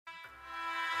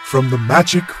From the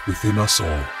magic within us all,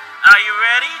 Are you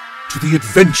ready? to the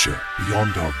adventure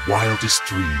beyond our wildest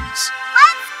dreams,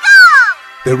 Let's go!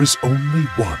 there is only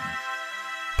one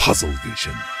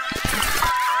Puzzlevision.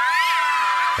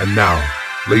 And now,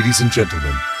 ladies and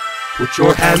gentlemen, put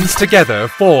your hands together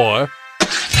for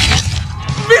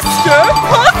Mr.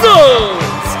 Puzzles!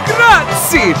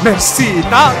 Grazie, merci,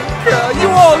 danke. You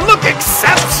all look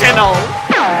exceptional!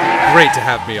 Great to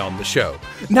have me on the show.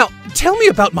 Now, tell me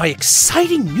about my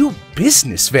exciting new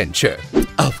business venture.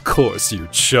 Of course, you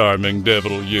charming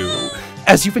devil, you.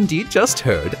 As you've indeed just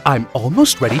heard, I'm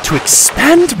almost ready to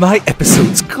expand my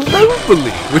episodes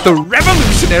globally with a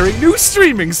revolutionary new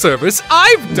streaming service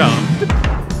I've dubbed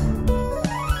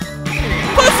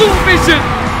Puzzlevision!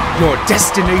 Your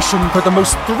destination for the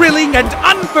most thrilling and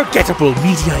unforgettable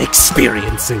media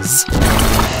experiences.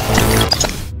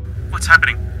 What's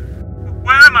happening?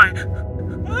 Where am I?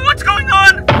 What's going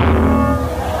on?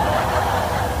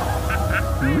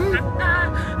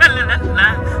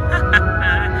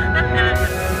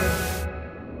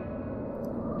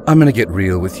 I'm gonna get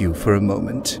real with you for a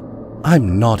moment.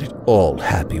 I'm not at all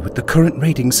happy with the current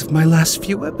ratings of my last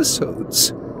few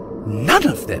episodes. None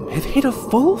of them have hit a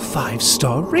full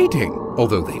 5-star rating,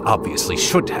 although they obviously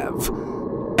should have.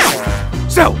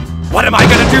 So, what am I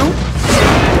gonna do?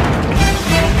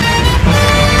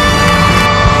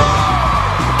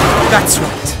 That's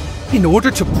right. In order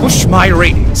to push my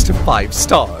ratings to 5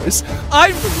 stars,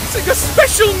 I'm releasing a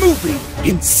special movie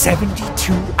in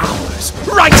 72 hours,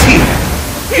 right here!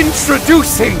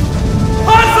 Introducing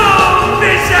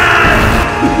Puzzlevision!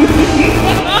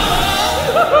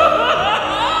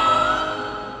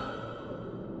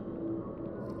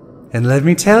 And let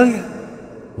me tell you,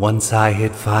 once I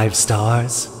hit 5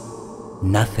 stars,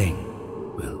 nothing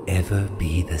will ever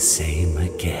be the same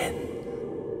again.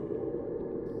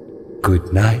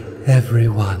 Good night,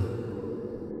 everyone.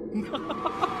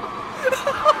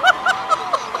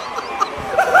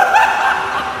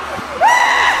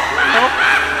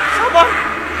 Someone!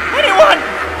 Anyone!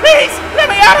 Please! Let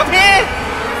me out of here!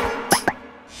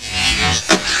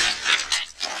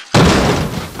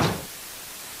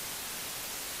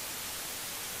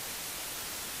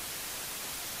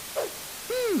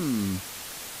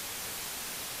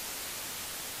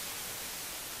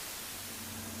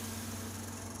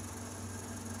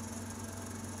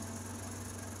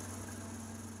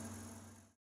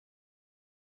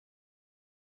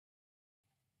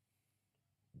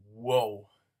 Whoa.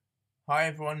 Hi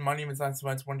everyone, my name is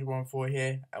Answer2114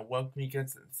 here, and welcome you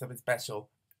guys to something special.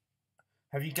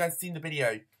 Have you guys seen the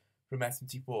video from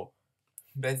S74?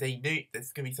 There's going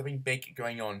to be something big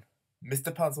going on.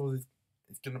 Mr. Puzzle is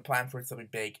going to plan for something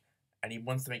big, and he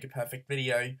wants to make a perfect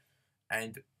video,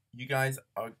 and you guys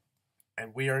are,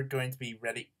 and we are going to be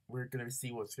ready, we're going to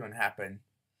see what's going to happen.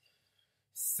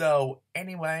 So,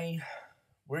 anyway,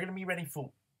 we're going to be ready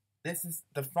for, this is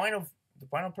the final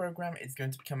program is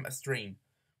going to become a stream.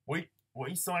 What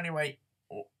we saw anyway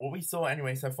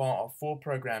so far are 4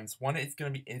 programs. One is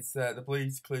going to be the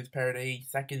Blue's Clues parody.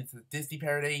 Second is the Disney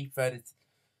parody. Third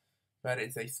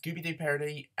is a Scooby-Doo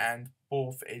parody, and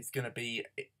fourth is going to be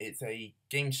it's a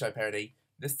game show parody.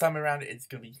 This time around, it's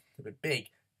going to be a bit big,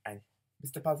 and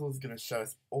Mr. Puzzle is going to show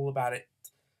us all about it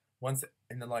once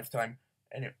in a lifetime.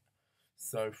 Anyway,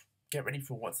 so get ready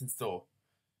for what's in store.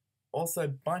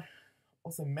 Also,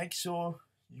 make sure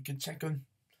you can check on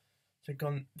the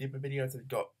other videos I've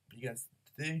got for you guys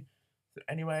to do. So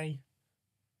anyway,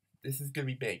 this is gonna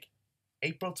be big.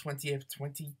 April 20th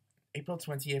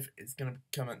is gonna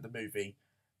come out the movie,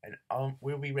 and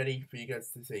we'll be ready for you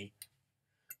guys to see.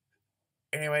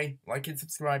 Anyway, like and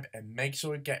subscribe, and make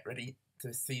sure you get ready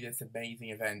to see this amazing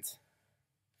event.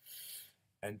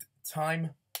 And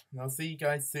I'll see you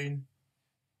guys soon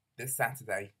this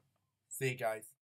Saturday. See you guys.